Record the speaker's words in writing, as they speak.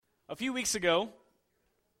A few weeks ago,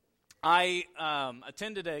 I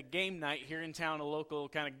attended a game night here in town, a local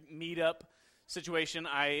kind of meet-up situation.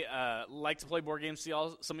 I like to play board games,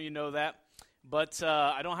 some of you know that, but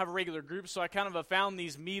I don't have a regular group, so I kind of found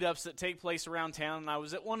these meetups that take place around town, and I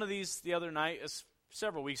was at one of these the other night,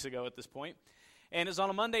 several weeks ago at this point, and it was on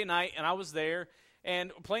a Monday night, and I was there,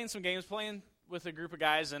 and playing some games, playing with a group of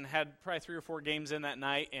guys, and had probably 3 or 4 games in that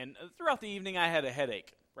night, and throughout the evening I had a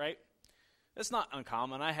headache, right? It's not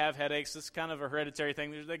uncommon. I have headaches. It's kind of a hereditary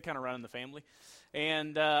thing. They kind of run in the family.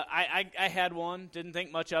 And I had one. Didn't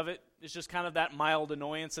think much of it. It's just kind of that mild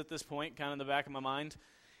annoyance at this point, kind of in the back of my mind.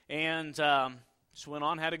 And just went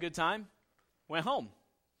on, had a good time, went home.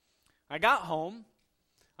 I got home.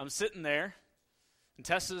 I'm sitting there, and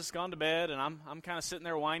Tessa's gone to bed, and I'm kind of sitting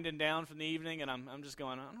there winding down from the evening, and I'm just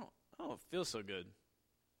going, I don't feel so good.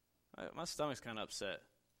 My stomach's kind of upset.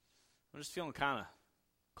 I'm just feeling kind of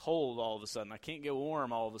cold all of a sudden. I can't get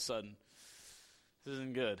warm all of a sudden. This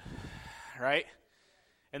isn't good, right?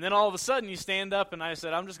 And then all of a sudden you stand up, and I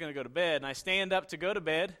said, I'm just going to go to bed. And I stand up to go to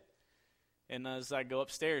bed, and as I go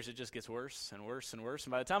upstairs, it just gets worse and worse and worse.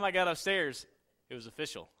 And by the time I got upstairs, it was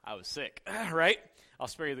official. I was sick, right? I'll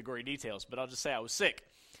spare you the gory details, but I'll just say I was sick.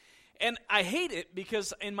 And I hate it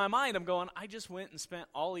because in my mind I'm going, I just went and spent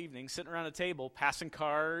all evening sitting around a table passing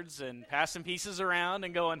cards and passing pieces around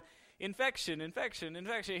and going, infection.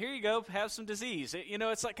 Here you go. Have some disease.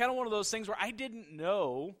 It's like kind of one of those things where I didn't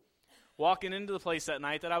know walking into the place that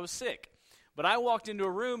night that I was sick. But I walked into a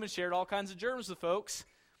room and shared all kinds of germs with folks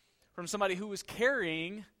from somebody who was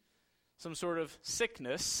carrying some sort of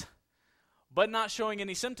sickness, but not showing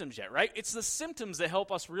any symptoms yet, right? It's the symptoms that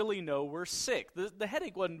help us really know we're sick. The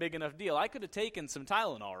headache wasn't a big enough deal. I could have taken some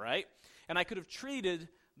Tylenol, right? And I could have treated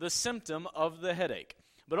the symptom of the headache.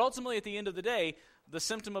 But ultimately, at the end of the day, the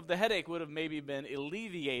symptom of the headache would have maybe been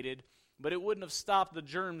alleviated, but it wouldn't have stopped the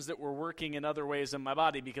germs that were working in other ways in my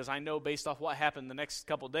body, because I know based off what happened the next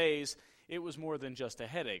couple days, it was more than just a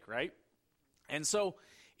headache, right? And so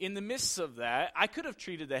in the midst of that, I could have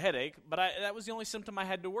treated the headache, but that was the only symptom I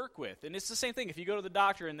had to work with. And it's the same thing. If you go to the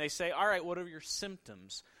doctor and they say, all right, what are your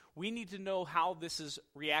symptoms? We need to know how this is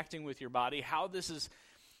reacting with your body, how this is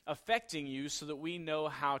affecting you, so that we know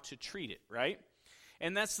how to treat it, right?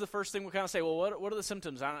 And that's the first thing we kind of say, well, what are the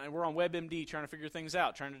symptoms? We're on WebMD trying to figure things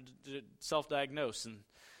out, trying to self-diagnose and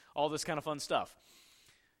all this kind of fun stuff.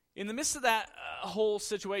 In the midst of that whole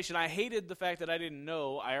situation, I hated the fact that I didn't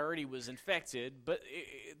know I already was infected, but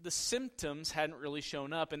the symptoms hadn't really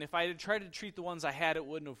shown up. And if I had tried to treat the ones I had, it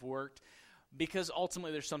wouldn't have worked, because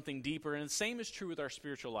ultimately there's something deeper. And the same is true with our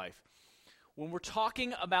spiritual life. When we're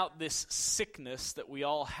talking about this sickness that we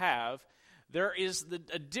all have, there is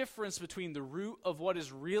a difference between the root of what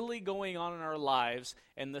is really going on in our lives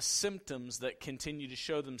and the symptoms that continue to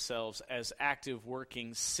show themselves as active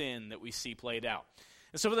working sin that we see played out.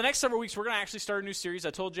 And so for the next several weeks, we're going to actually start a new series. I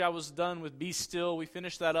told you I was done with Be Still. We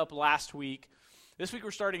finished that up last week. This week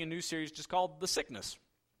we're starting a new series just called The Sickness.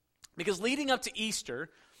 Because leading up to Easter,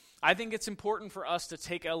 I think it's important for us to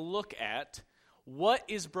take a look at what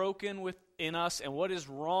is broken within us and what is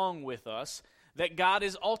wrong with us that God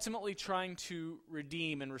is ultimately trying to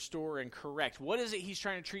redeem and restore and correct. What is it he's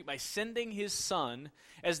trying to treat by sending his son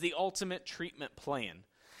as the ultimate treatment plan?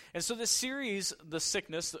 And so this series, The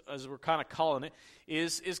Sickness, as we're kind of calling it,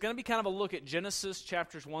 is going to be kind of a look at Genesis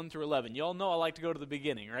chapters 1 through 11. You all know I like to go to the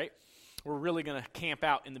beginning, right? We're really going to camp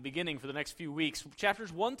out in the beginning for the next few weeks.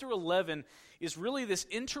 Chapters 1 through 11 is really this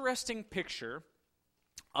interesting picture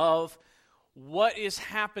of what is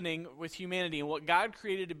happening with humanity and what God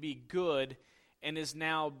created to be good and has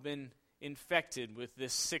now been infected with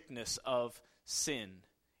this sickness of sin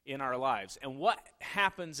in our lives. And what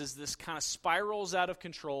happens is this kind of spirals out of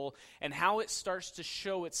control, and how it starts to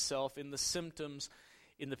show itself in the symptoms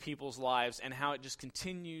in the people's lives, and how it just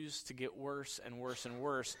continues to get worse and worse and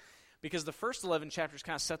worse, because the first 11 chapters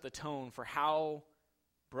kind of set the tone for how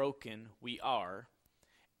broken we are.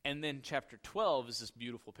 And then chapter 12 is this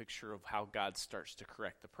beautiful picture of how God starts to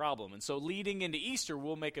correct the problem. And so leading into Easter,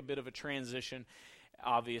 we'll make a bit of a transition.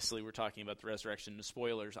 Obviously, we're talking about the resurrection. No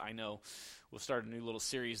spoilers, I know. We'll start a new little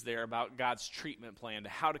series there about God's treatment plan, to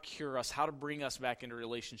how to cure us, how to bring us back into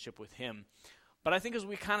relationship with him. But I think as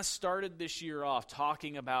we kind of started this year off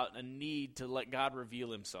talking about a need to let God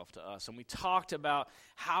reveal himself to us, and we talked about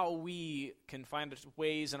how we can find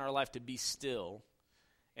ways in our life to be still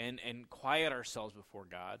and quiet ourselves before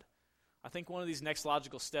God, I think one of these next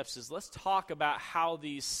logical steps is let's talk about how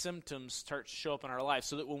these symptoms start to show up in our life,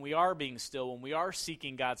 so that when we are being still, when we are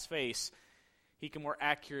seeking God's face, he can more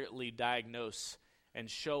accurately diagnose and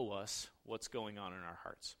show us what's going on in our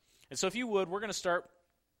hearts. And so if you would, we're going to start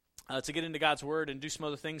to get into God's Word and do some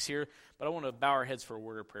other things here, but I want to bow our heads for a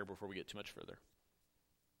word of prayer before we get too much further.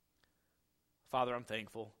 Father, I'm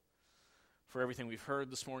thankful for everything we've heard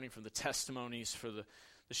this morning, from the testimonies, for the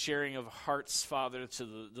sharing of hearts, Father, to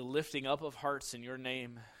the lifting up of hearts in your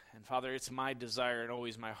name. And Father, it's my desire and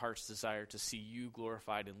always my heart's desire to see you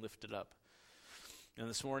glorified and lifted up. And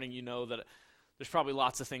this morning, you know that there's probably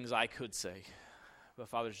lots of things I could say. But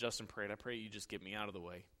Father, as Justin prayed, I pray you just get me out of the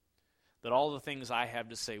way. That all the things I have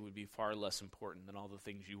to say would be far less important than all the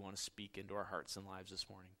things you want to speak into our hearts and lives this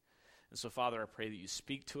morning. And so, Father, I pray that you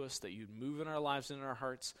speak to us, that you move in our lives and in our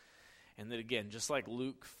hearts, and that, again, just like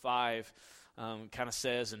Luke 5 kind of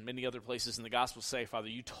says, and many other places in the gospel say, Father,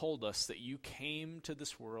 you told us that you came to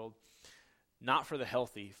this world not for the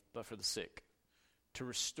healthy, but for the sick, to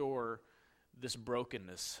restore this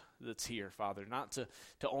brokenness that's here, Father, not to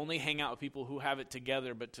only hang out with people who have it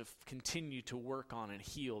together, but to continue to work on and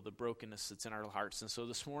heal the brokenness that's in our hearts. And so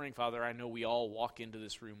this morning, Father, I know we all walk into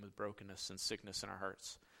this room with brokenness and sickness in our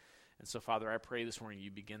hearts. And so, Father, I pray this morning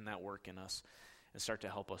you begin that work in us and start to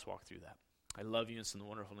help us walk through that. I love you, and it's in the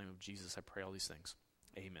wonderful name of Jesus I pray all these things.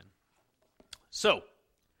 Amen. So,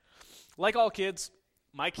 like all kids,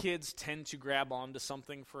 my kids tend to grab onto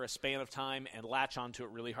something for a span of time and latch onto it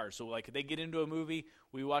really hard. So, like, they get into a movie,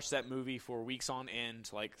 we watch that movie for weeks on end,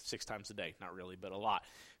 like 6 times a day. Not really, but a lot.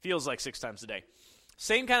 Feels like 6 times a day.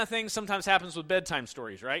 Same kind of thing sometimes happens with bedtime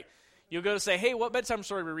stories, right? You'll go to say, hey, what bedtime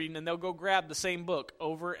story are we reading? And they'll go grab the same book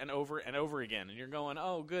over and over and over again. And you're going,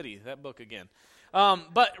 oh, goody, that book again.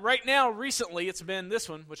 But right now, recently, it's been this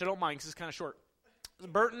one, which I don't mind because it's kind of short.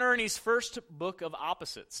 Bert and Ernie's first book of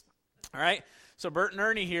opposites. All right? So Bert and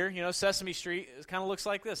Ernie here, Sesame Street, it kind of looks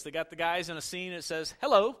like this. They got the guys in a scene that says,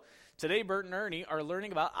 hello, today Bert and Ernie are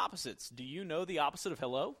learning about opposites. Do you know the opposite of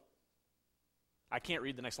hello? I can't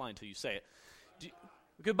read the next line until you say it.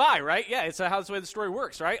 Goodbye, right? Yeah, it's how the way the story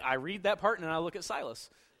works, right? I read that part and then I look at Silas.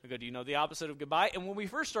 I go, do you know the opposite of goodbye? And when we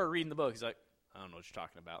first started reading the book, he's like, I don't know what you're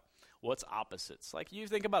talking about. What's opposites? Like, you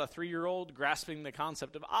think about a 3-year-old grasping the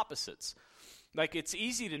concept of opposites. Like, it's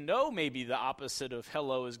easy to know maybe the opposite of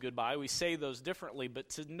hello is goodbye. We say those differently, but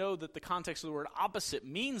to know that the context of the word opposite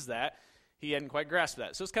means that, he hadn't quite grasped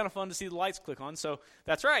that. So it's kind of fun to see the lights click on. So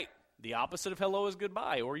that's right. The opposite of hello is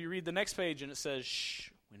goodbye. Or you read the next page and it says, shh,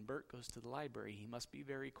 when Bert goes to the library, he must be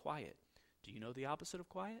very quiet. Do you know the opposite of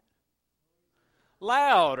quiet?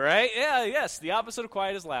 Loud, right? Yeah, yes, the opposite of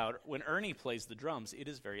quiet is loud. When Ernie plays the drums, it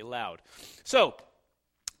is very loud. So,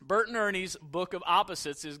 Bert and Ernie's book of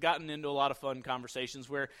opposites has gotten into a lot of fun conversations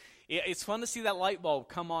where it's fun to see that light bulb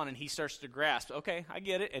come on and he starts to grasp, okay, I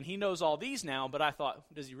get it, and he knows all these now, but I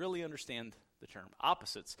thought, does he really understand the term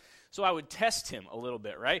opposites? So I would test him a little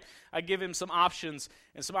bit, right? I'd give him some options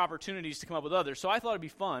and some opportunities to come up with others. So I thought it'd be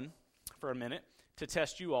fun for a minute to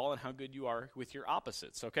test you all and how good you are with your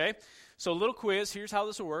opposites, okay? So a little quiz. Here's how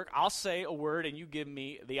this will work. I'll say a word and you give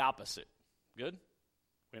me the opposite. Good?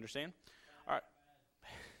 We understand? All right.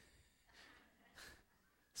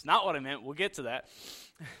 It's not what I meant. We'll get to that.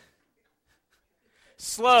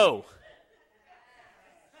 Slow.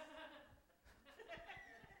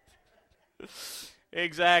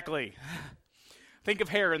 Exactly. Think of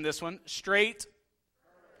hair in this one. Straight,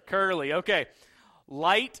 curly. Okay.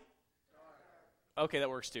 Light. Okay, that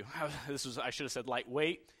works too. I should have said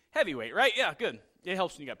lightweight. Heavyweight, right? Yeah, good. It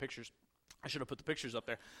helps when you got pictures. I should have put the pictures up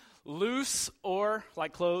there. Loose or,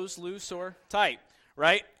 like clothes, loose or tight,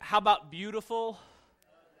 right? How about beautiful?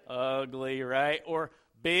 Ugly, right? Or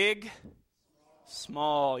big?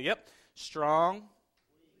 Small. Yep. Strong?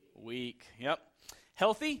 Weak. Yep.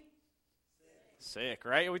 Healthy? Sick,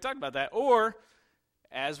 right? We talked about that. Or,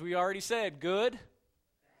 as we already said, good?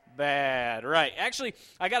 Bad, right. Actually,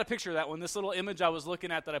 I got a picture of that one. This little image I was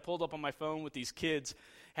looking at that I pulled up on my phone with these kids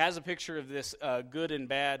has a picture of this good and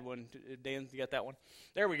bad one. Dan, you got that one?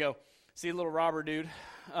 There we go. See a little robber dude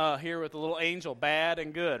here with a little angel, bad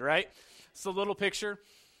and good, right? It's a little picture.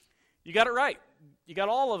 You got it right. You got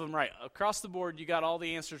all of them right. Across the board, you got all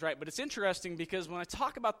the answers right. But it's interesting because when I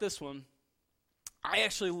talk about this one, I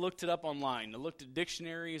actually looked it up online. I looked at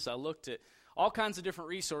dictionaries. I looked at all kinds of different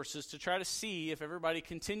resources to try to see if everybody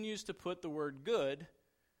continues to put the word good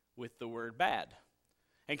with the word bad.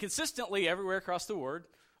 And consistently, everywhere across the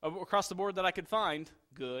board that I could find,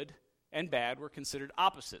 good and bad were considered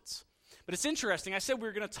opposites. But it's interesting. I said we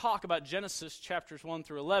were going to talk about Genesis chapters 1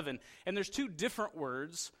 through 11, and there's 2 different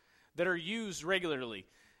words that are used regularly.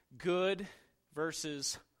 Good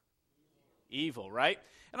versus evil, right?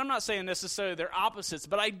 And I'm not saying necessarily they're opposites,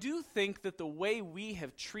 but I do think that the way we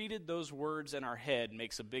have treated those words in our head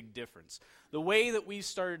makes a big difference. The way that we've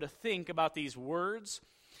started to think about these words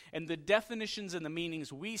and the definitions and the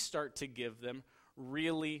meanings we start to give them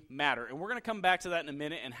really matter. And we're going to come back to that in a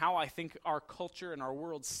minute and how I think our culture and our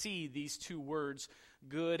world see these two words,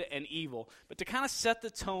 good and evil. But to kind of set the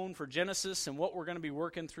tone for Genesis and what we're going to be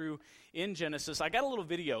working through in Genesis, I got a little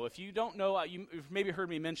video. If you don't know, you've maybe heard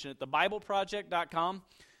me mention it, thebibleproject.com.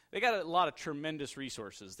 They got a lot of tremendous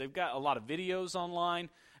resources. They've got a lot of videos online,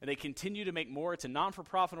 and they continue to make more. It's a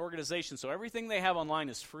non-for-profit organization, so everything they have online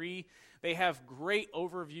is free. They have great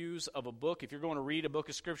overviews of a book. If you're going to read a book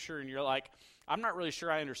of Scripture and you're like, I'm not really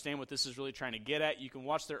sure I understand what this is really trying to get at, you can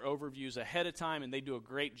watch their overviews ahead of time, and they do a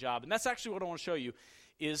great job. And that's actually what I want to show you,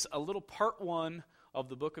 is a little part one of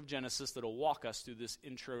the book of Genesis that will walk us through this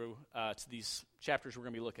intro to these chapters we're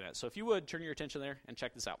going to be looking at. So if you would, turn your attention there and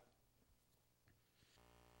check this out.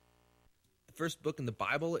 The first book in the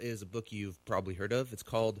Bible is a book you've probably heard of. It's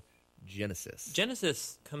called Genesis.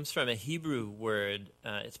 Genesis comes from a Hebrew word.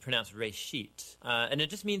 It's pronounced reshit, and it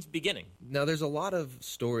just means beginning. Now, there's a lot of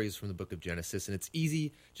stories from the book of Genesis, and it's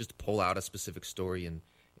easy just to pull out a specific story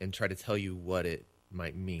and try to tell you what it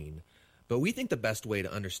might mean. But we think the best way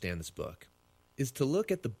to understand this book is to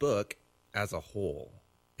look at the book as a whole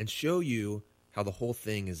and show you how the whole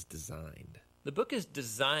thing is designed. The book is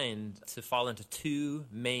designed to fall into two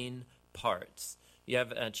main parts. You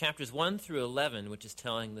have chapters 1 through 11, which is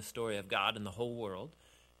telling the story of God and the whole world.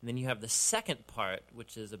 And then you have the second part,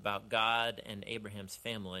 which is about God and Abraham's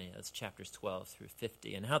family, as chapters 12 through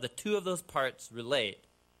 50. And how the two of those parts relate,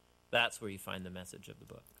 that's where you find the message of the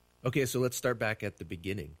book. Okay, so let's start back at the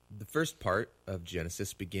beginning. The first part of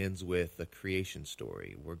Genesis begins with a creation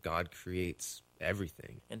story where God creates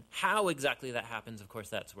everything. And how exactly that happens, of course,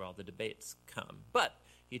 that's where all the debates come. But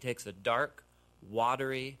he takes a dark,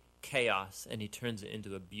 watery chaos and he turns it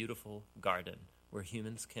into a beautiful garden where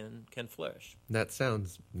humans can flourish. That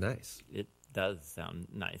sounds nice. It does sound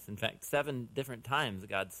nice. In fact, 7 different times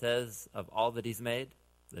God says of all that he's made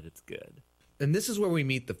that it's good. And this is where we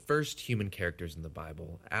meet the first human characters in the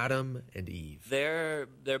Bible, Adam and Eve. They're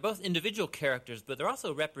both individual characters, but they're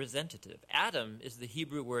also representative. Adam is the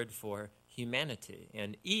Hebrew word for humanity,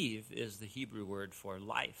 and Eve is the Hebrew word for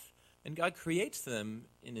life. And God creates them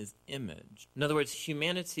in his image. In other words,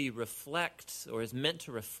 humanity reflects, or is meant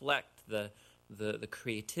to reflect, the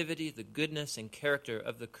creativity, the goodness, and character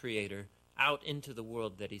of the Creator out into the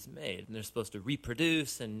world that he's made. And they're supposed to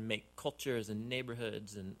reproduce and make cultures and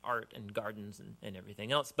neighborhoods and art and gardens and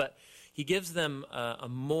everything else. But he gives them a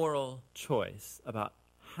moral choice about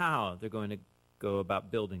how they're going to go about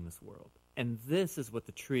building this world. And this is what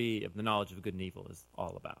the tree of the knowledge of good and evil is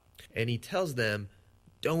all about. And he tells them,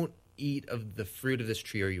 don't eat of the fruit of this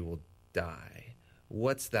tree or you will die.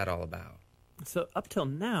 What's that all about? So up till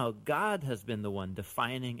now, God has been the one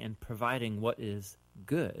defining and providing what is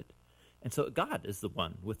good. And so God is the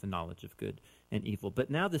one with the knowledge of good and evil.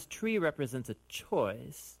 But now this tree represents a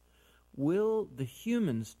choice. Will the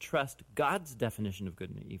humans trust God's definition of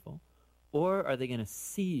good and evil, or are they going to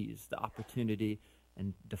seize the opportunity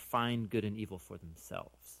and define good and evil for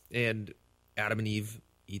themselves? And Adam and Eve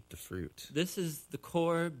eat the fruit. This is the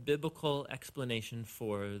core biblical explanation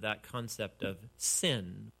for that concept of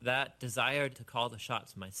sin, that desire to call the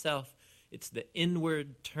shots myself. It's the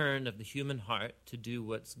inward turn of the human heart to do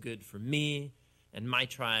what's good for me and my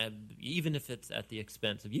tribe, even if it's at the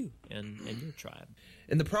expense of you and your tribe.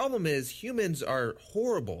 And the problem is humans are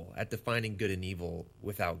horrible at defining good and evil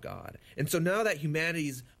without God. And so now that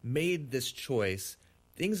humanity's made this choice,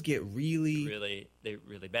 things get really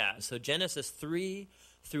bad. So Genesis 3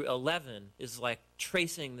 through 11 is like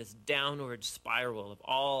tracing this downward spiral of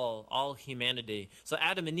all humanity. So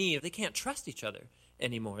Adam and Eve, they can't trust each other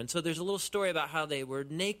anymore. And so there's a little story about how they were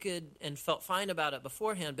naked and felt fine about it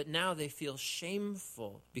beforehand, but now they feel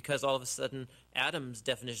shameful because all of a sudden Adam's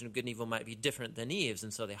definition of good and evil might be different than Eve's,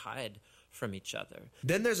 and so they hide from each other.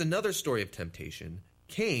 Then there's another story of temptation.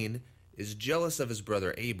 Cain is jealous of his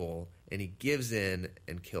brother Abel, and he gives in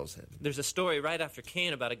and kills him. There's a story right after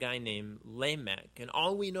Cain about a guy named Lamech, and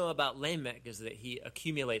all we know about Lamech is that he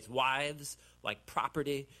accumulates wives like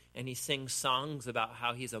property, and he sings songs about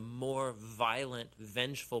how he's a more violent,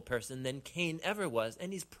 vengeful person than Cain ever was,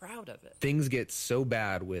 and he's proud of it. Things get so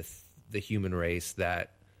bad with the human race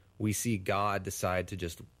that we see God decide to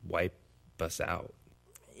just wipe us out.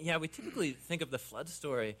 Yeah, we typically think of the flood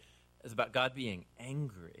story as about God being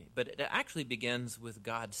angry, but it actually begins with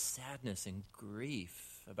God's sadness and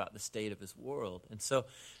grief about the state of his world. And so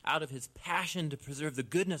out of his passion to preserve the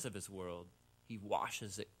goodness of his world, he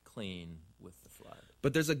washes it clean with the flood.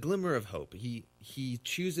 But there's a glimmer of hope. He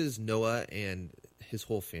chooses Noah and his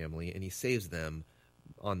whole family, and he saves them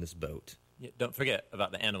on this boat. Yeah, don't forget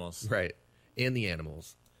about the animals. Right, and the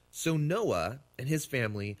animals. So Noah and his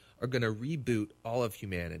family are going to reboot all of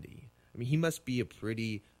humanity. I mean, he must be a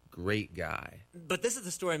pretty great guy. But this is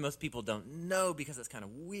the story most people don't know because it's kind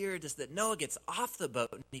of weird, is that Noah gets off the boat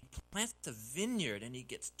and he plants a vineyard and he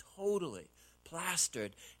gets totally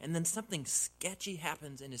plastered, and then something sketchy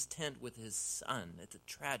happens in his tent with his son. It's a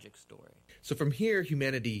tragic story. So from here,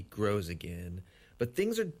 humanity grows again, but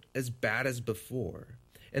things are as bad as before.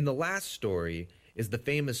 And the last story is the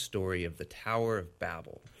famous story of the Tower of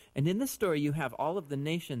Babel. And in this story, you have all of the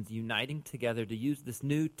nations uniting together to use this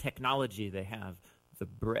new technology they have, the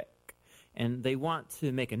brick. And they want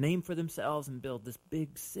to make a name for themselves and build this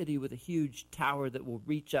big city with a huge tower that will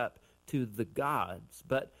reach up to the gods.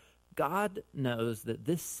 But God knows that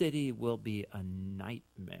this city will be a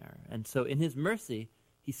nightmare. And so in his mercy,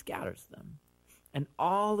 he scatters them. And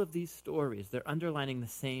all of these stories, they're underlining the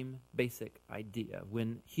same basic idea.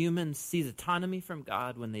 When humans seize autonomy from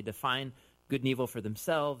God, when they define good and evil for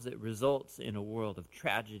themselves, it results in a world of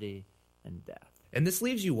tragedy and death. And this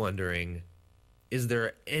leaves you wondering, is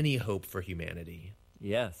there any hope for humanity?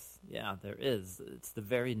 Yes, yeah, there is. It's the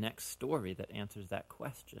very next story that answers that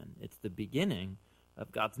question. It's the beginning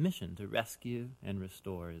of God's mission to rescue and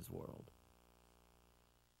restore his world.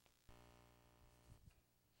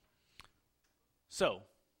 So,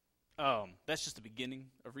 that's just the beginning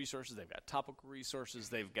of resources. They've got topical resources.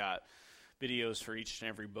 They've got videos for each and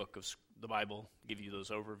every book of the Bible, give you those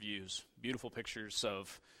overviews, beautiful pictures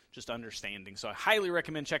of just understanding. So I highly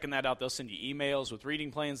recommend checking that out. They'll send you emails with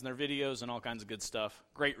reading plans and their videos and all kinds of good stuff.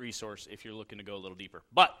 Great resource if you're looking to go a little deeper.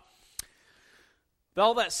 But with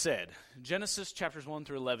all that said, Genesis chapters 1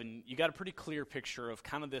 through 11, you got a pretty clear picture of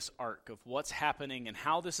kind of this arc of what's happening and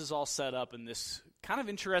how this is all set up in this kind of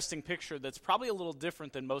interesting picture that's probably a little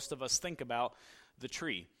different than most of us think about the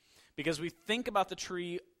tree. Because we think about the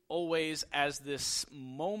tree always as this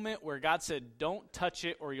moment where God said, don't touch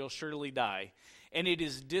it or you'll surely die. And it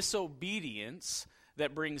is disobedience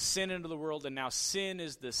that brings sin into the world, and now sin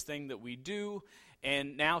is this thing that we do,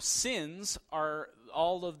 and now sins are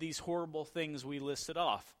all of these horrible things we listed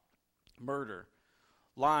off. Murder,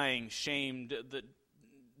 lying, shamed,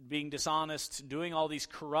 being dishonest, doing all these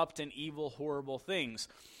corrupt and evil, horrible things.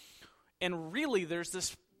 And really, there's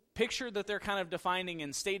this picture that they're kind of defining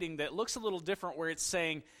and stating that looks a little different, where it's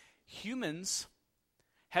saying humans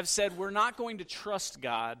have said we're not going to trust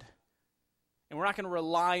God and we're not going to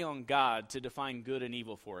rely on God to define good and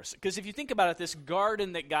evil for us. Because if you think about it, this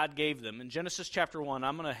garden that God gave them in Genesis chapter 1,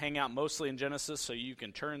 I'm going to hang out mostly in Genesis, so you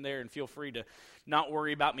can turn there and feel free to not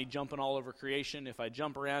worry about me jumping all over creation. If I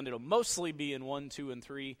jump around, it'll mostly be in 1, 2, and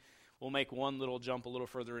 3. We'll make one little jump a little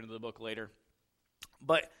further into the book later.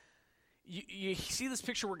 But you see this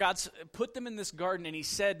picture where God's put them in this garden, and he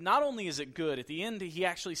said, not only is it good, at the end he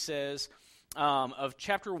actually says, of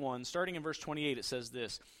chapter 1, starting in verse 28, it says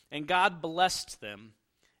this, and God blessed them,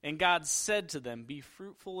 and God said to them, be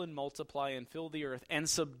fruitful and multiply and fill the earth and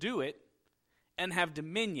subdue it and have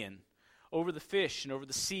dominion over the fish and over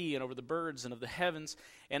the sea and over the birds and of the heavens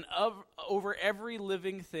and over every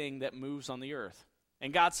living thing that moves on the earth.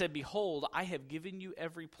 And God said, behold, I have given you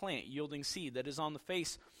every plant yielding seed that is on the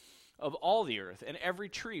face of all the earth, and every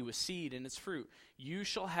tree with seed in its fruit. You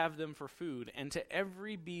shall have them for food, and to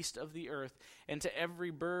every beast of the earth, and to every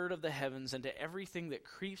bird of the heavens, and to everything that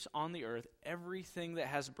creeps on the earth, everything that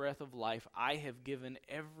has breath of life, I have given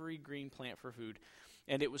every green plant for food.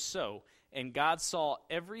 And it was so. And God saw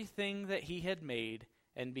everything that he had made,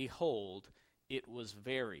 and behold, it was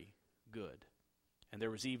very good. And there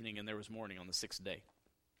was evening and there was morning on the sixth day.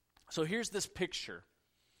 So here's this picture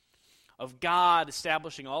of God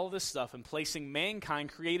establishing all of this stuff and placing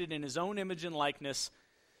mankind created in his own image and likeness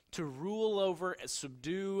to rule over,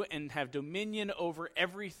 subdue, and have dominion over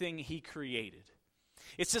everything he created.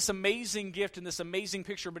 It's this amazing gift and this amazing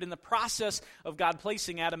picture, but in the process of God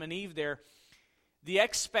placing Adam and Eve there, the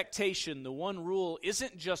expectation, the one rule,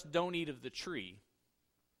 isn't just don't eat of the tree.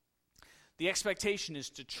 The expectation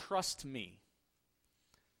is to trust me.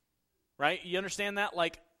 Right? You understand that?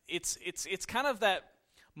 Like, it's kind of that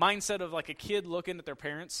mindset of like a kid looking at their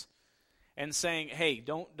parents and saying, hey,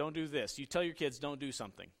 don't do this. You tell your kids, don't do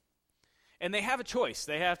something. And they have a choice.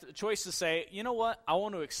 They have a choice to say, you know what? I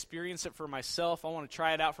want to experience it for myself. I want to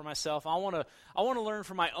try it out for myself. I want to learn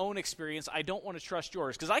from my own experience. I don't want to trust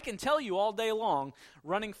yours. Because I can tell you all day long,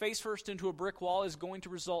 running face first into a brick wall is going to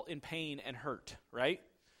result in pain and hurt, right?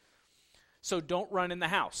 So don't run in the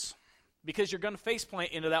house, because you're going to face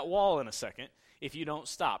plant into that wall in a second if you don't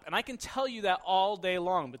stop. And I can tell you that all day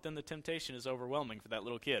long, but then the temptation is overwhelming for that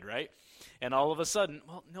little kid, right? And all of a sudden,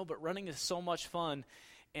 well, no, but running is so much fun.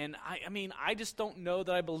 And I just don't know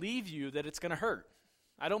that I believe you that it's going to hurt.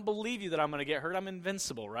 I don't believe you that I'm going to get hurt. I'm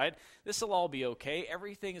invincible, right? This will all be okay.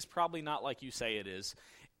 Everything is probably not like you say it is.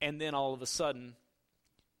 and then all of a sudden,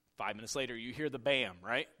 5 minutes later, you hear the bam,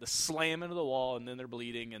 right? The slam into the wall, and then they're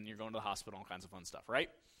bleeding, and you're going to the hospital, all kinds of fun stuff, right?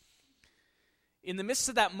 In the midst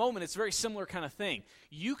of that moment, it's a very similar kind of thing.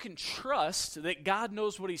 You can trust that God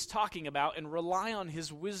knows what he's talking about and rely on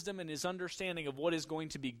his wisdom and his understanding of what is going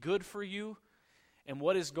to be good for you and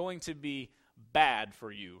what is going to be bad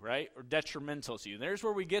for you, right? Or detrimental to you. And there's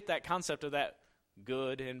where we get that concept of that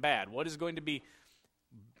good and bad. What is going to be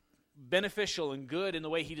beneficial and good in the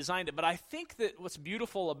way he designed it. But I think that what's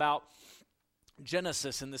beautiful about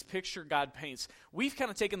Genesis and this picture God paints, we've kind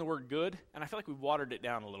of taken the word good, and I feel like we've watered it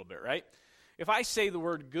down a little bit, right? If I say the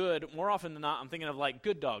word good, more often than not, I'm thinking of like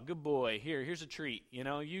good dog, good boy, here's a treat. You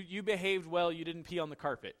know, you behaved well, you didn't pee on the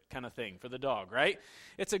carpet kind of thing for the dog, right?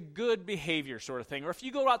 It's a good behavior sort of thing. Or if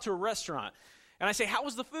you go out to a restaurant and I say, how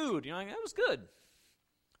was the food? You're like, that was good.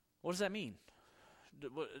 What does that mean?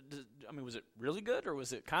 I mean, was it really good, or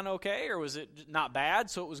was it kind of okay, or was it not bad,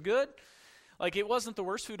 so it was good? Like, it wasn't the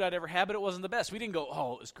worst food I'd ever had, but it wasn't the best. We didn't go,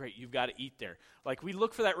 oh, it was great, you've got to eat there. Like, we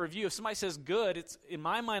look for that review. If somebody says good, it's in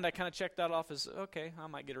my mind, I kind of check that off as, okay, I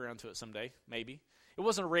might get around to it someday, maybe. It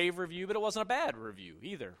wasn't a rave review, but it wasn't a bad review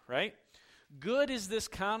either, right? Good is this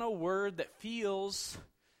kind of word that feels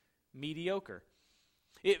mediocre.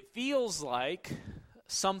 It feels like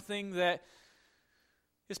something that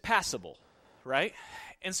is passable, right?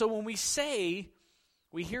 And so when we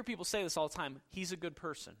hear people say this all the time, he's a good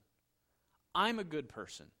person. I'm a good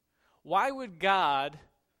person. Why would God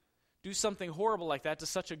do something horrible like that to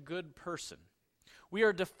such a good person? We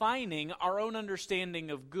are defining our own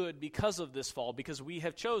understanding of good because of this fall, because we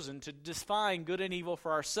have chosen to define good and evil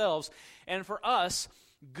for ourselves. And for us,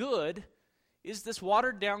 good is this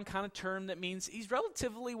watered down kind of term that means he's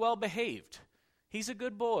relatively well behaved. He's a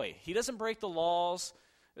good boy. He doesn't break the laws.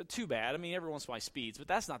 Too bad. I mean, every once in a while he speeds, but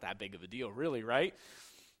that's not that big of a deal, really, right?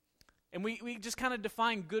 And we just kind of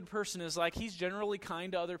define good person as like he's generally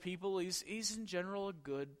kind to other people. He's in general a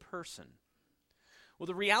good person. Well,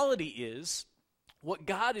 the reality is what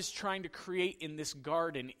God is trying to create in this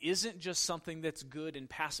garden isn't just something that's good and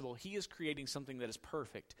passable. He is creating something that is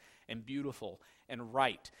perfect and beautiful and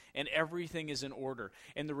right, and everything is in order.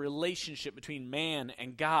 And the relationship between man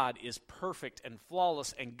and God is perfect and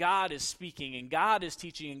flawless, and God is speaking, and God is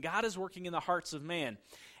teaching, and God is working in the hearts of man.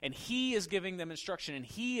 And he is giving them instruction, and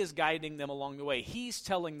he is guiding them along the way. He's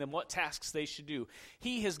telling them what tasks they should do.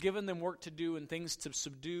 He has given them work to do and things to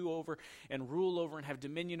subdue over and rule over and have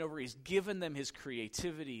dominion over. He's given them his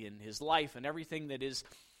creativity and his life, and everything that is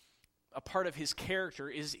a part of his character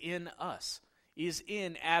is in us, is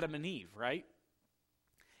in Adam and Eve, right?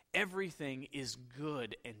 Everything is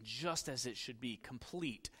good and just as it should be,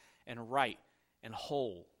 complete and right and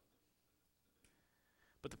whole.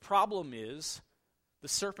 But the problem is, the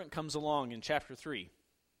serpent comes along in chapter 3.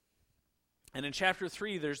 And in chapter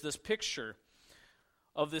 3, there's this picture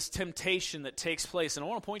of this temptation that takes place. And I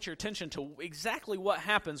want to point your attention to exactly what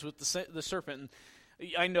happens with the serpent. And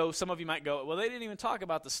I know some of you might go, well, they didn't even talk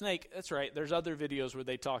about the snake. That's right. There's other videos where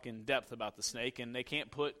they talk in depth about the snake, and they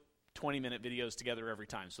can't put 20-minute videos together every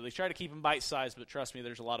time. So they try to keep them bite-sized, but trust me,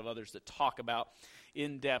 there's a lot of others that talk about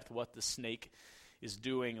in depth what the snake is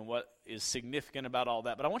doing and what is significant about all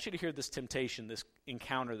that. But I want you to hear this temptation, this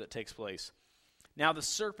encounter that takes place. Now the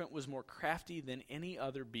serpent was more crafty than any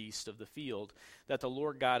other beast of the field that the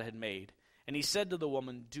Lord God had made. And he said to the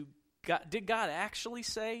woman, did God actually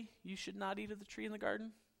say you should not eat of the tree in the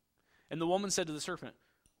garden? And the woman said to the serpent,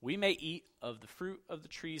 we may eat of the fruit of the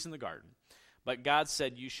trees in the garden. But God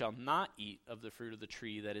said, you shall not eat of the fruit of the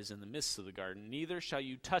tree that is in the midst of the garden, neither shall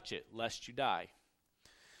you touch it, lest you die.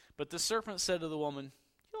 But the serpent said to the woman,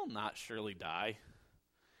 you'll not surely die.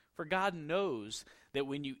 For God knows that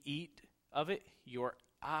when you eat of it, your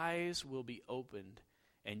eyes will be opened,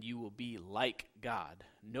 and you will be like God,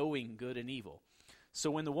 knowing good and evil.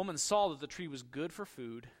 So when the woman saw that the tree was good for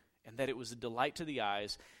food, and that it was a delight to the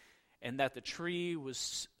eyes, and that the tree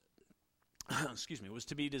was, was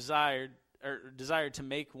to be desired to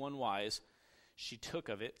make one wise, she took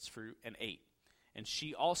of its fruit and ate. And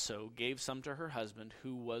she also gave some to her husband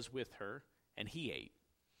who was with her, and he ate.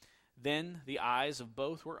 Then the eyes of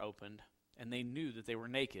both were opened, and they knew that they were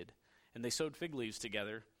naked. And they sewed fig leaves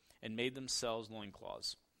together and made themselves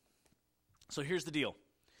loincloths. So here's the deal.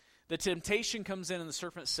 The temptation comes in, and the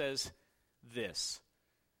serpent says this,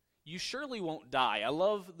 you surely won't die. I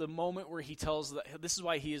love the moment where he tells, this is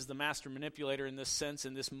why he is the master manipulator in this sense,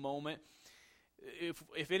 in this moment.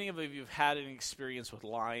 If any of you have had an experience with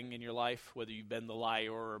lying in your life, whether you've been the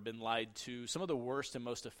liar or been lied to, some of the worst and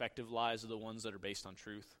most effective lies are the ones that are based on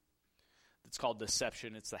truth. It's called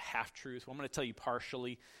deception. It's the half-truth. Well, I'm going to tell you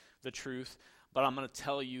partially the truth, but I'm going to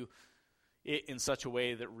tell you it in such a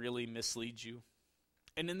way that really misleads you.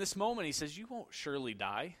 And in this moment, he says, you won't surely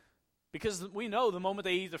die. Because we know the moment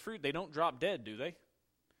they eat the fruit, they don't drop dead, do they?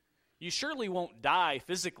 You surely won't die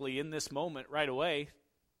physically in this moment right away.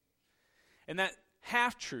 And that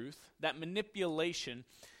half-truth, that manipulation,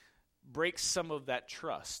 breaks some of that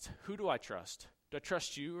trust. Who do I trust? Do I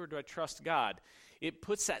trust you or do I trust God? It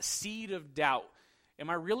puts that seed of doubt. Am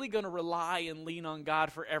I really going to rely and lean on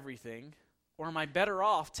God for everything? Or am I better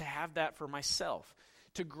off to have that for myself?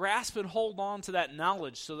 To grasp and hold on to that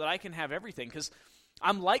knowledge so that I can have everything. Because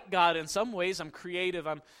I'm like God in some ways. I'm creative.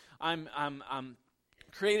 I'm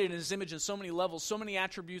created in His image in so many levels. So many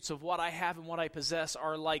attributes of what I have and what I possess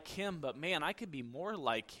are like Him. But man, I could be more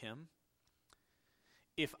like Him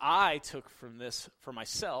if I took from this for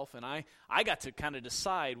myself, and I got to kind of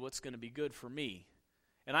decide what's going to be good for me.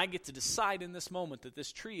 And I get to decide in this moment that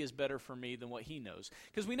this tree is better for me than what He knows.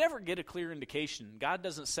 Because we never get a clear indication. God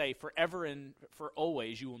doesn't say forever and for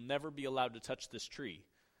always you will never be allowed to touch this tree.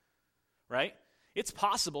 Right? It's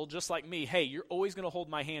possible, just like me, hey, you're always going to hold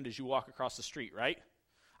my hand as you walk across the street, right?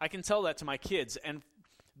 I can tell that to my kids, and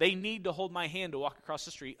they need to hold my hand to walk across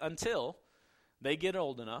the street until they get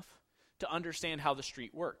old enough to understand how the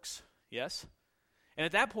street works, yes? And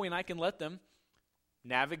at that point, I can let them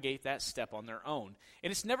navigate that step on their own. And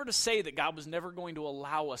it's never to say that God was never going to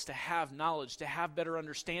allow us to have knowledge, to have better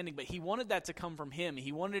understanding, but He wanted that to come from Him.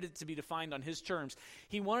 He wanted it to be defined on His terms.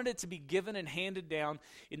 He wanted it to be given and handed down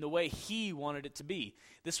in the way He wanted it to be.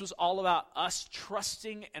 This was all about us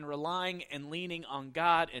trusting and relying and leaning on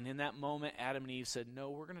God, and in that moment, Adam and Eve said, no,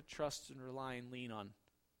 we're going to trust and rely and lean on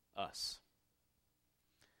us.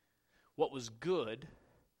 What was good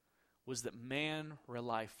was that man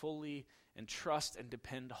rely fully and trust and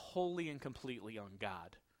depend wholly and completely on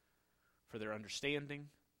God for their understanding,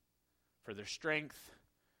 for their strength,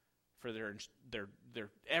 for their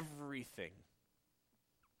everything.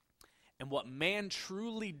 And what man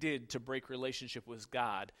truly did to break relationship with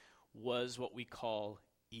God was what we call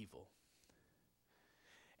evil.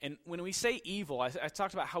 And when we say evil, I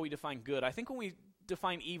talked about how we define good. I think when we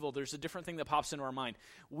define evil, there's a different thing that pops into our mind.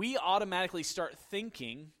 We automatically start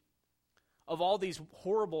thinking of all these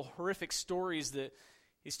horrible, horrific stories that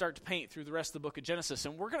you start to paint through the rest of the book of Genesis.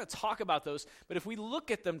 And we're going to talk about those, but if we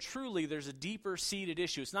look at them truly, there's a deeper seated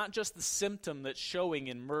issue. It's not just the symptom that's showing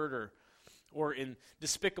in murder or in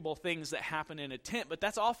despicable things that happen in a tent, but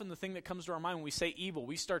that's often the thing that comes to our mind when we say evil.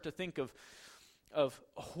 We start to think of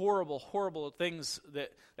horrible, horrible things that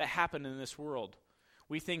happen in this world.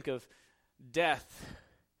 We think of death.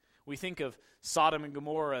 We think of Sodom and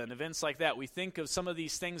Gomorrah and events like that. We think of some of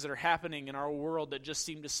these things that are happening in our world that just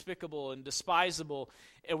seem despicable and despisable.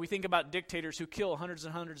 And we think about dictators who kill hundreds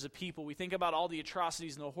and hundreds of people. We think about all the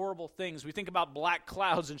atrocities and the horrible things. We think about black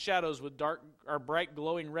clouds and shadows with dark or bright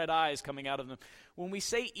glowing red eyes coming out of them. When we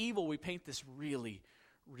say evil, we paint this really,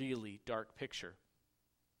 really dark picture.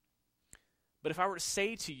 But if I were to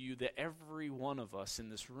say to you that every one of us in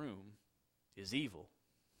this room is evil,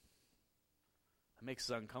 that makes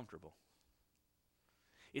us uncomfortable.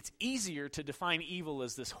 It's easier to define evil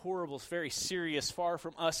as this horrible, very serious, far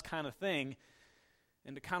from us kind of thing,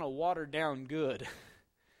 and to kind of water down good,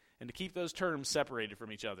 and to keep those terms separated from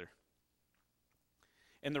each other.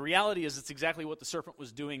 And the reality is it's exactly what the serpent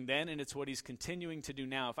was doing then, and it's what he's continuing to do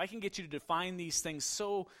now. If I can get you to define these things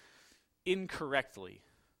so incorrectly,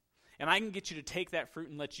 and I can get you to take that fruit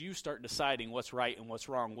and let you start deciding what's right and what's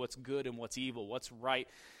wrong, what's good and what's evil, what's right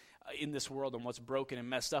in this world and what's broken and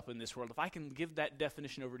messed up in this world. If I can give that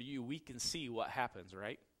definition over to you, we can see what happens,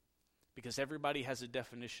 right? Because everybody has a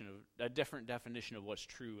different definition of what's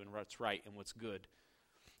true and what's right and what's good.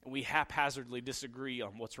 And we haphazardly disagree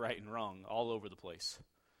on what's right and wrong all over the place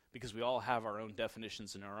because we all have our own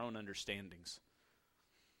definitions and our own understandings.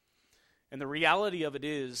 And the reality of it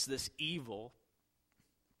is this evil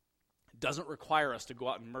doesn't require us to go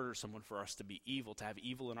out and murder someone for us to be evil, to have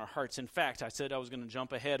evil in our hearts. In fact, I said I was going to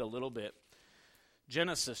jump ahead a little bit.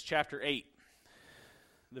 Genesis chapter 8,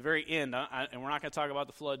 the very end, and we're not going to talk about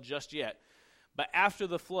the flood just yet, but after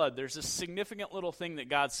the flood, there's a significant little thing that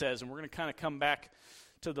God says, and we're going to kind of come back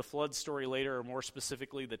to the flood story later, or more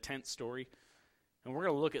specifically, the tent story. And we're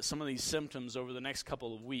going to look at some of these symptoms over the next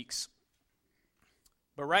couple of weeks.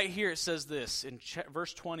 But right here it says this, in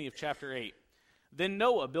verse 20 of chapter 8. Then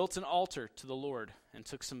Noah built an altar to the Lord and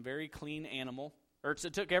took every clean animal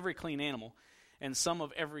and some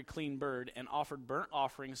of every clean bird and offered burnt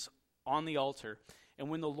offerings on the altar. And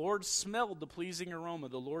when the Lord smelled the pleasing aroma,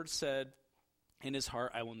 the Lord said in his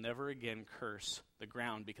heart, I will never again curse the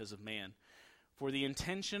ground because of man. For the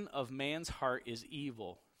intention of man's heart is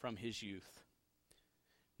evil from his youth.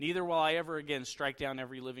 Neither will I ever again strike down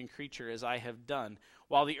every living creature as I have done.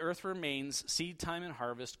 While the earth remains, seed time and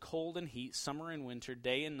harvest, cold and heat, summer and winter,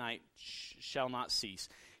 day and night shall not cease.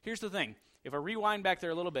 Here's the thing. If I rewind back there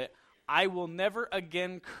a little bit, I will never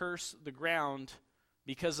again curse the ground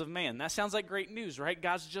because of man. That sounds like great news, right?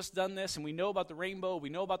 God's just done this, and we know about the rainbow. We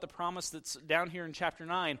know about the promise that's down here in chapter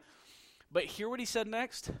 9. But hear what he said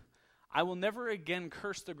next. I will never again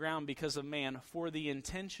curse the ground because of man, for the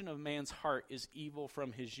intention of man's heart is evil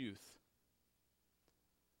from his youth.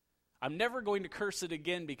 I'm never going to curse it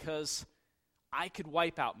again because I could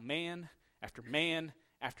wipe out man after man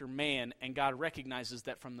after man, and God recognizes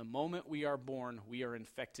that from the moment we are born, we are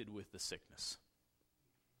infected with the sickness.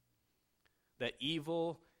 That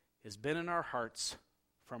evil has been in our hearts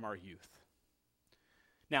from our youth.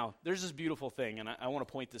 Now, there's this beautiful thing, and I want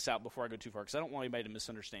to point this out before I go too far, because I don't want anybody to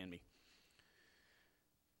misunderstand me.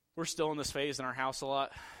 We're still in this phase in our house a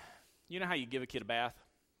lot. You know how you give a kid a bath,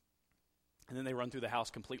 and then they run through the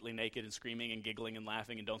house completely naked and screaming and giggling and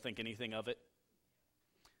laughing and don't think anything of it?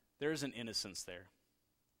 There's an innocence there,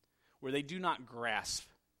 where they do not grasp.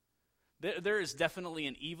 There is definitely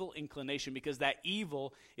an evil inclination, because that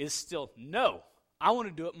evil is still, no, I want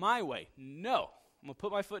to do it my way. No, I'm going to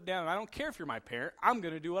put my foot down, and I don't care if you're my parent. I'm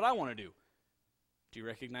going to do what I want to do. Do you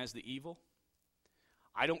recognize the evil?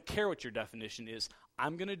 I don't care what your definition is.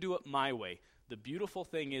 I'm going to do it my way. The beautiful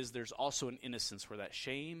thing is there's also an innocence where that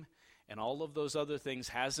shame and all of those other things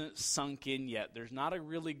hasn't sunk in yet. There's not a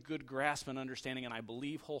really good grasp and understanding, and I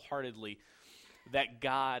believe wholeheartedly that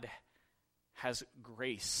God has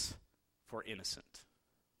grace for innocent.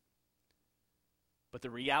 But the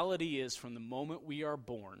reality is, from the moment we are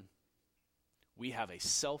born, we have a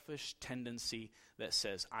selfish tendency that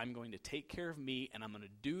says, I'm going to take care of me, and I'm going to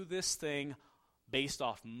do this thing based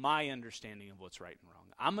off my understanding of what's right and wrong.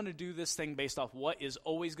 I'm going to do this thing based off what is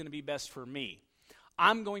always going to be best for me.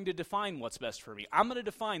 I'm going to define what's best for me. I'm going to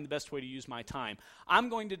define the best way to use my time. I'm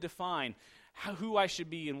going to define who I should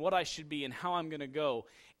be and what I should be and how I'm going to go.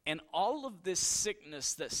 And all of this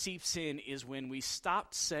sickness that seeps in is when we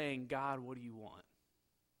stopped saying, God, what do you want?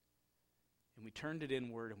 And we turned it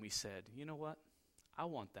inward and we said, you know what? I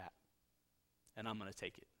want that. And I'm going to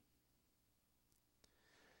take it.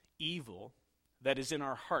 Evil that is in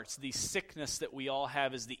our hearts, the sickness that we all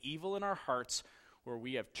have, is the evil in our hearts where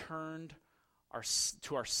we have turned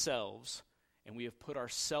to ourselves and we have put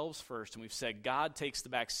ourselves first and we've said, God takes the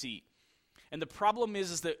back seat. And the problem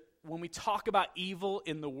is that when we talk about evil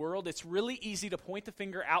in the world, it's really easy to point the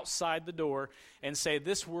finger outside the door and say,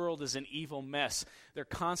 this world is an evil mess. They're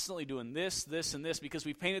constantly doing this, this, and this, because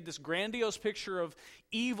we've painted this grandiose picture of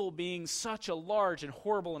evil being such a large and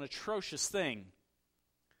horrible and atrocious thing.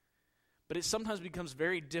 But it sometimes becomes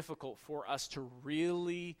very difficult for us to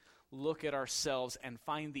really look at ourselves and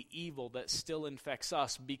find the evil that still infects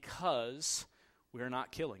us because we're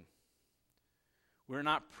not killing. We're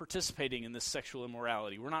not participating in this sexual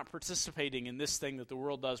immorality. We're not participating in this thing that the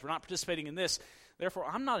world does. We're not participating in this. Therefore,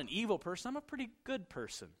 I'm not an evil person. I'm a pretty good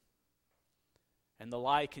person. And the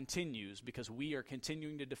lie continues because we are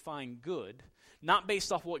continuing to define good, not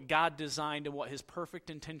based off what God designed and what his perfect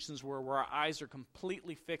intentions were, where our eyes are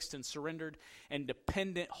completely fixed and surrendered and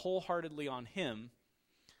dependent wholeheartedly on him,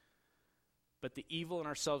 but the evil in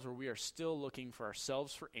ourselves where we are still looking for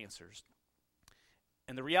ourselves for answers.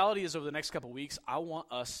 And the reality is, over the next couple of weeks, I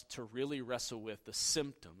want us to really wrestle with the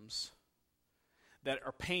symptoms that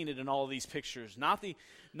are painted in all of these pictures. Not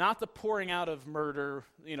the pouring out of murder,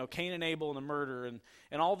 Cain and Abel and the murder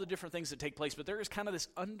and all the different things that take place, but there is kind of this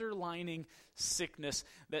underlining sickness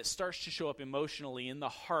that starts to show up emotionally in the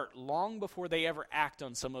heart long before they ever act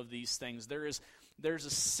on some of these things. There's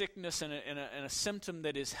a sickness and a symptom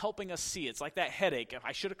that is helping us see. It's like that headache. If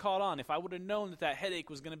I should have caught on, if I would have known that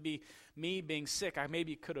headache was going to be me being sick, I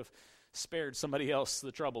maybe could have spared somebody else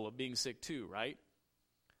the trouble of being sick too, right?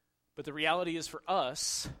 But the reality is, for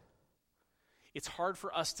us, it's hard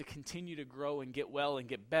for us to continue to grow and get well and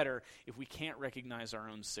get better if we can't recognize our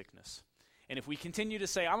own sickness. And if we continue to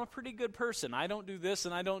say, I'm a pretty good person, I don't do this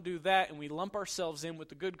and I don't do that, and we lump ourselves in with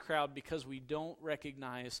the good crowd because we don't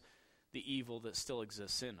recognize the evil that still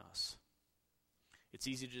exists in us, it's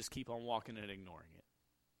easy to just keep on walking and ignoring it.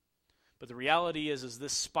 But the reality is, as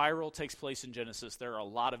this spiral takes place in Genesis, there are a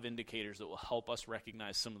lot of indicators that will help us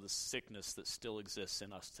recognize some of the sickness that still exists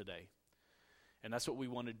in us today. And that's what we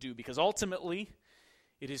want to do, because ultimately,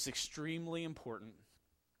 it is extremely important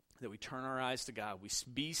that we turn our eyes to God. We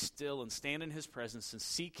be still and stand in his presence and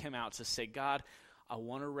seek him out to say, God, I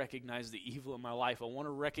want to recognize the evil in my life. I want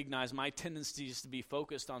to recognize my tendencies to be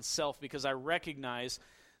focused on self, because I recognize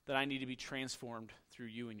that I need to be transformed through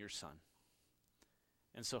you and your Son.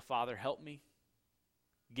 And so, Father, help me.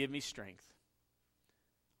 Give me strength.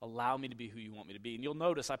 Allow me to be who you want me to be. And you'll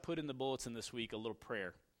notice I put in the bulletin this week a little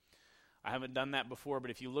prayer. I haven't done that before,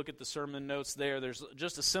 but if you look at the sermon notes there's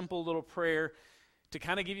just a simple little prayer to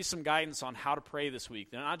kind of give you some guidance on how to pray this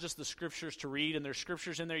week. They're not just the scriptures to read, and there's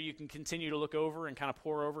scriptures in there you can continue to look over and kind of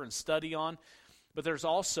pore over and study on, but there's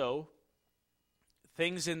also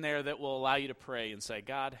things in there that will allow you to pray and say,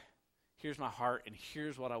 God, here's my heart, and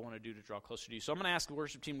here's what I want to do to draw closer to you. So I'm going to ask the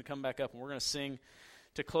worship team to come back up, and we're going to sing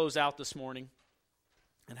to close out this morning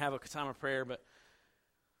and have a time of prayer. But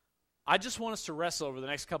I just want us to wrestle over the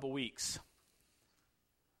next couple weeks.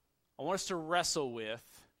 I want us to wrestle with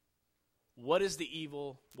what is the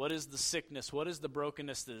evil, what is the sickness, what is the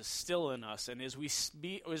brokenness that is still in us. And as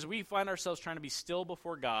we find ourselves trying to be still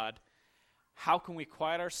before God, how can we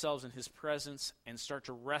quiet ourselves in His presence and start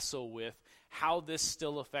to wrestle with how this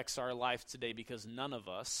still affects our life today? Because none of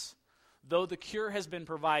us, though the cure has been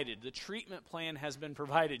provided, the treatment plan has been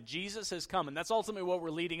provided, Jesus has come, and that's ultimately what we're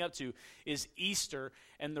leading up to, is Easter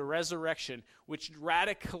and the resurrection, which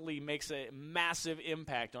radically makes a massive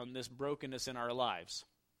impact on this brokenness in our lives.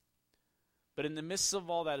 But in the midst of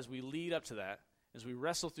all that, as we lead up to that, as we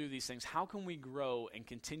wrestle through these things, how can we grow and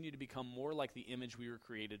continue to become more like the image we were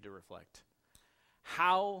created to reflect?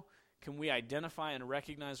 How can we identify and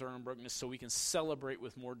recognize our own brokenness so we can celebrate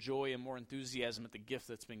with more joy and more enthusiasm at the gift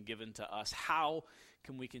that's been given to us? How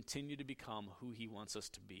can we continue to become who He wants us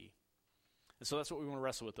to be? And so that's what we want to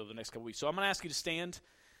wrestle with over the next couple weeks. So I'm going to ask you to stand.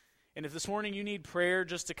 And if this morning you need prayer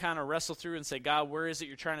just to kind of wrestle through and say, God, where is it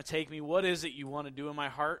you're trying to take me? What is it you want to do in my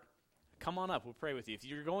heart? Come on up. We'll pray with you. If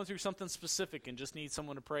you're going through something specific and just need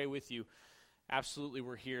someone to pray with you, absolutely,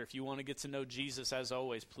 we're here. If you want to get to know Jesus, as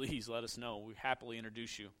always, please let us know. We happily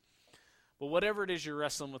introduce you. But whatever it is you're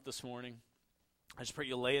wrestling with this morning, I just pray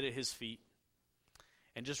you lay it at His feet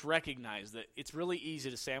and just recognize that it's really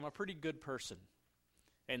easy to say, I'm a pretty good person,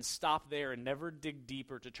 and stop there and never dig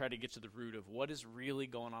deeper to try to get to the root of what is really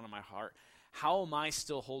going on in my heart. How am I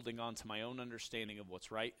still holding on to my own understanding of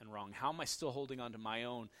what's right and wrong? How am I still holding on to my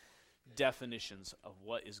own definitions of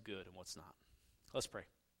what is good and what's not? Let's pray.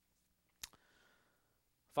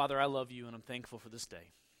 Father, I love you, and I'm thankful for this day.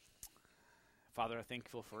 Father, I'm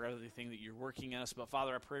thankful for everything that you're working in us. But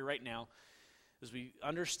Father, I pray right now, as we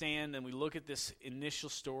understand and we look at this initial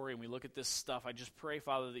story and we look at this stuff, I just pray,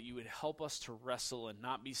 Father, that you would help us to wrestle and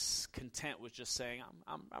not be content with just saying,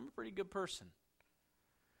 I'm a pretty good person.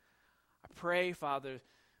 I pray, Father,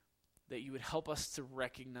 that you would help us to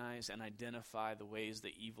recognize and identify the ways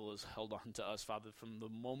that evil is held on to us. Father, from the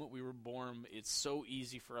moment we were born, it's so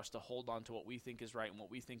easy for us to hold on to what we think is right and what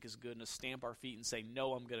we think is good and to stamp our feet and say,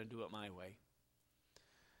 no, I'm going to do it my way.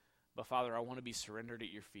 But Father, I want to be surrendered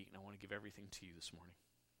at your feet, and I want to give everything to you this morning.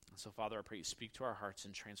 And so, Father, I pray you speak to our hearts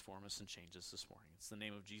and transform us and change us this morning. It's the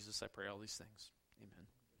name of Jesus I pray all these things. Amen.